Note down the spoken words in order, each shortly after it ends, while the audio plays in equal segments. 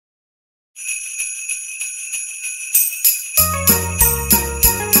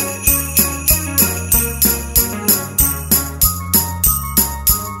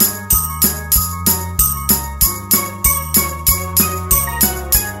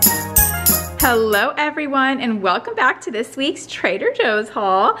Hello everyone, and welcome back to this week's Trader Joe's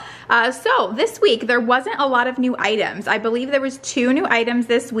haul. So this week there wasn't a lot of new items. I believe there was 2 new items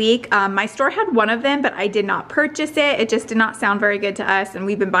this week. My store had one of them, but I did not purchase it. It just did not sound very good to us, and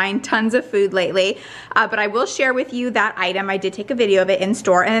we've been buying tons of food lately. But I will share with you that item. I did take a video of it in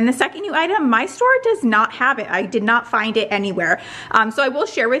store. And then the second new item, my store does not have it. I did not find it anywhere. So I will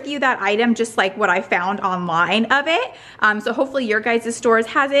share with you that item, just like what I found online of it. So hopefully your guys' stores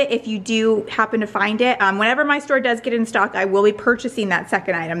has it. If you do happen to find it, whenever my store does get in stock, I will be purchasing that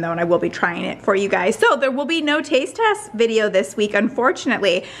second item though, and I will be trying it for you guys. So there will be no taste test video this week,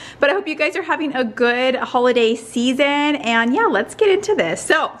 unfortunately, but I hope you guys are having a good holiday season. And yeah, let's get into this.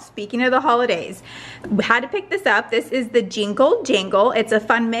 So speaking of the holidays, we had to pick this up. This is the Jingle Jangle. It's a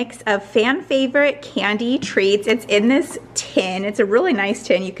fun mix of fan favorite candy treats. It's in this tin. It's a really nice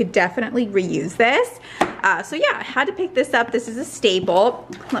tin. You could definitely reuse this. So yeah, I had to pick this up. This is a staple.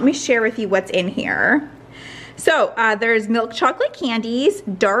 Let me share with you what's in here. So there's milk chocolate candies,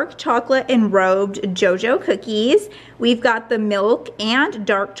 dark chocolate enrobed JoJo cookies. We've got the milk and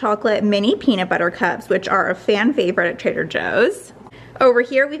dark chocolate mini peanut butter cups, which are a fan favorite at Trader Joe's. Over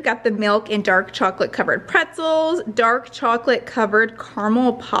here, we've got the milk and dark chocolate covered pretzels, dark chocolate covered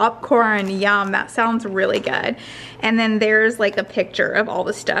caramel popcorn. Yum, that sounds really good. And then there's like a picture of all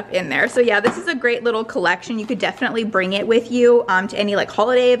the stuff in there. So yeah, this is a great little collection. You could definitely bring it with you to any like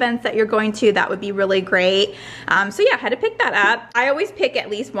holiday events that you're going to. That would be really great. So yeah, I had to pick that up. I always pick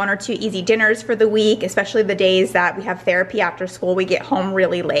at least 1 or 2 easy dinners for the week, especially the days that we have therapy after school. We get home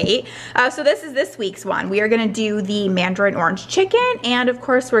really late. So this is this week's one. We are gonna do the mandarin orange chicken, and of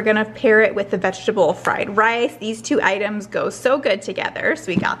course we're gonna pair it with the vegetable fried rice. These 2 items go so good together. So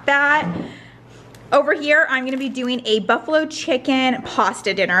we got that. Over here, I'm gonna be doing a buffalo chicken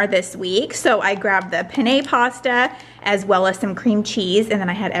pasta dinner this week. So I grabbed the penne pasta as well as some cream cheese, and then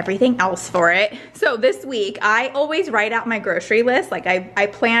I had everything else for it. So this week, I always write out my grocery list. Like I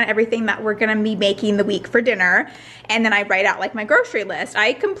plan everything that we're gonna be making the week for dinner, and then I write out like my grocery list.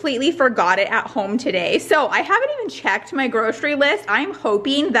 I completely forgot it at home today, so I haven't even checked my grocery list. I'm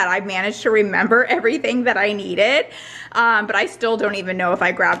hoping that I managed to remember everything that I needed, but I still don't even know if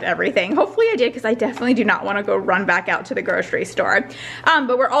I grabbed everything. Hopefully I did, because I definitely do not wanna go run back out to the grocery store.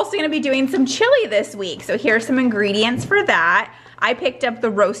 But we're also gonna be doing some chili this week. So here's some ingredients for that. I picked up the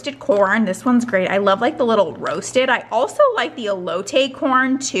roasted corn. This one's great. I love like the little roasted. I also like the elote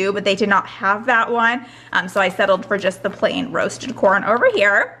corn too, but they did not have that one. So I settled for just the plain roasted corn over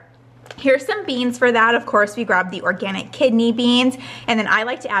here. Here's some beans for that. Of course, we grabbed the organic kidney beans, and then I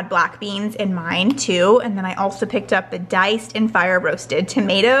like to add black beans in mine too. And then I also picked up the diced and fire roasted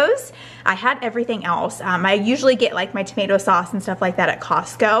tomatoes. I had everything else. I usually get like my tomato sauce and stuff like that at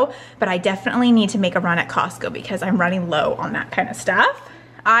Costco, but I definitely need to make a run at Costco because I'm running low on that kind of stuff.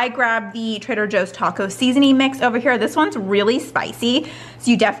 I grabbed the Trader Joe's taco seasoning mix over here. This one's really spicy, so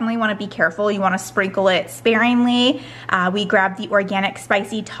you definitely want to be careful. You want to sprinkle it sparingly. We grabbed the organic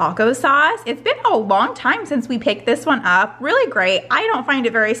spicy taco sauce. It's been a long time since we picked this one up. Really great. I don't find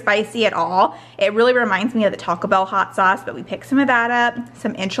it very spicy at all. It really reminds me of the Taco Bell hot sauce, but we picked some of that up.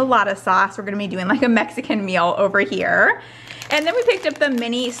 Some enchilada sauce. We're going to be doing like a Mexican meal over here. And then we picked up the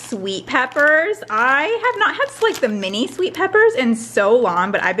mini sweet peppers. I have not had like the mini sweet peppers in so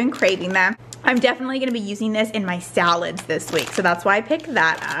long, but I've been craving them. I'm definitely gonna be using this in my salads this week, so that's why I picked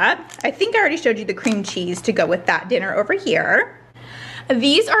that up. I think I already showed you the cream cheese to go with that dinner over here.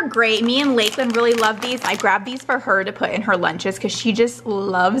 These are great. Me and Lakeland really love these. I grabbed these for her to put in her lunches because she just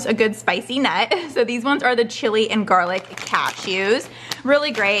loves a good spicy nut. So these ones are the chili and garlic cashews.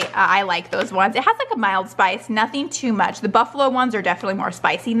 Really great. I like those ones. It has like a mild spice, nothing too much. The buffalo ones are definitely more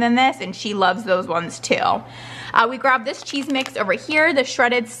spicy than this, and she loves those ones too. We grabbed this cheese mix over here, the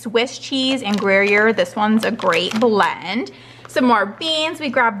shredded Swiss cheese and Gruyere. This one's a great blend. Some more beans. We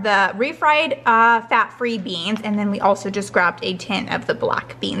grabbed the refried fat-free beans, and then we also just grabbed a tin of the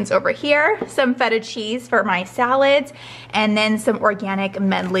black beans over here. Some feta cheese for my salads, and then some organic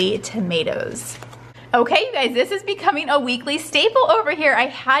medley tomatoes. Okay, you guys, this is becoming a weekly staple over here. I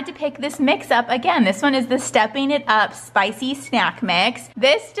had to pick this mix up again. This one is the Stepping It Up Spicy Snack Mix.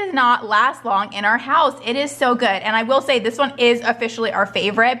 This does not last long in our house. It is so good. And I will say this one is officially our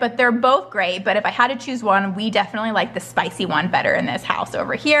favorite, but they're both great. But if I had to choose one, we definitely like the spicy one better in this house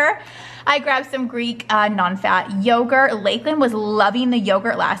over here. I grabbed some Greek non-fat yogurt. Lakeland was loving the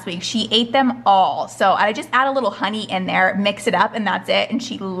yogurt last week. She ate them all. So I just add a little honey in there, mix it up, and that's it. And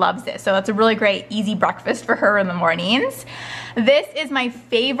she loves it. So that's a really great, easy breakfast for her in the mornings. This is my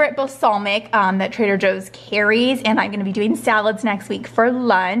favorite balsamic that Trader Joe's carries, and I'm gonna be doing salads next week for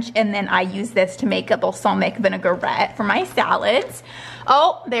lunch, and then I use this to make a balsamic vinaigrette for my salads.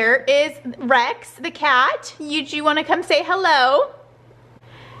 Oh, there is Rex, the cat. Do you wanna come say hello?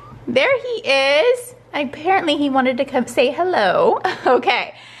 There he is. Apparently he wanted to come say hello.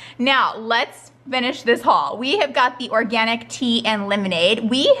 Okay, now let's finish this haul. We have got the organic tea and lemonade.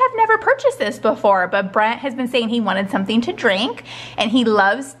 We have never purchased this before, but Brent has been saying he wanted something to drink and he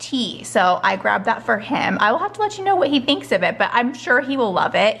loves tea. So I grabbed that for him. I will have to let you know what he thinks of it, but I'm sure he will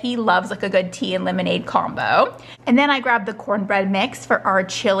love it. He loves like a good tea and lemonade combo. And then I grabbed the cornbread mix for our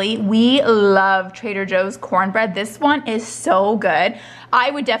chili. We love Trader Joe's cornbread. This one is so good.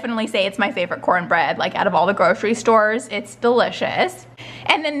 I would definitely say it's my favorite cornbread, like out of all the grocery stores. It's delicious.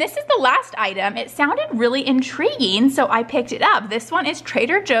 And then this is the last item. It sounded really intriguing, so I picked it up. This one is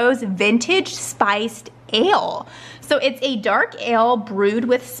Trader Joe's Vintage Spiced Ale. So it's a dark ale brewed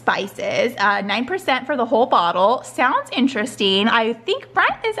with spices, 9% for the whole bottle. Sounds interesting. I think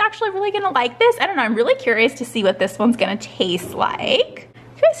Brent is actually really gonna like this. I don't know, I'm really curious to see what this one's gonna taste like.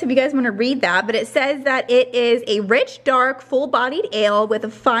 Okay, so if you guys want to read that, but it says that it is a rich, dark, full-bodied ale with a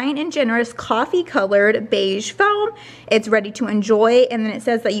fine and generous coffee-colored beige foam. It's ready to enjoy, and then it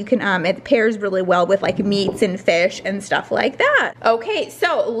says that you can, it pairs really well with like meats and fish and stuff like that. Okay,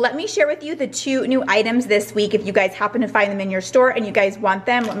 so let me share with you the 2 new items this week. If you guys happen to find them in your store and you guys want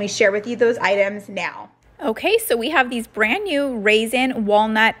them, let me share with you those items now. Okay, so we have these brand new Raisin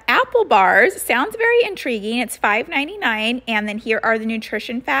walnut apple bars. Sounds very intriguing. It's $5.99, and then here are the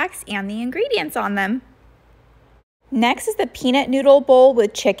nutrition facts and the ingredients on them. Next is the peanut noodle bowl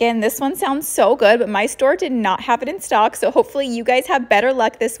with chicken. This one sounds so good, but my store did not have it in stock, so hopefully you guys have better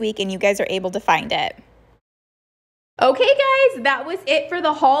luck this week and you guys are able to find it. Okay guys, that was it for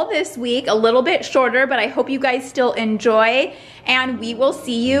the haul this week. A little bit shorter, but I hope you guys still enjoy, and we will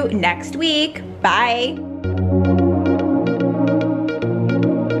see you next week. Bye.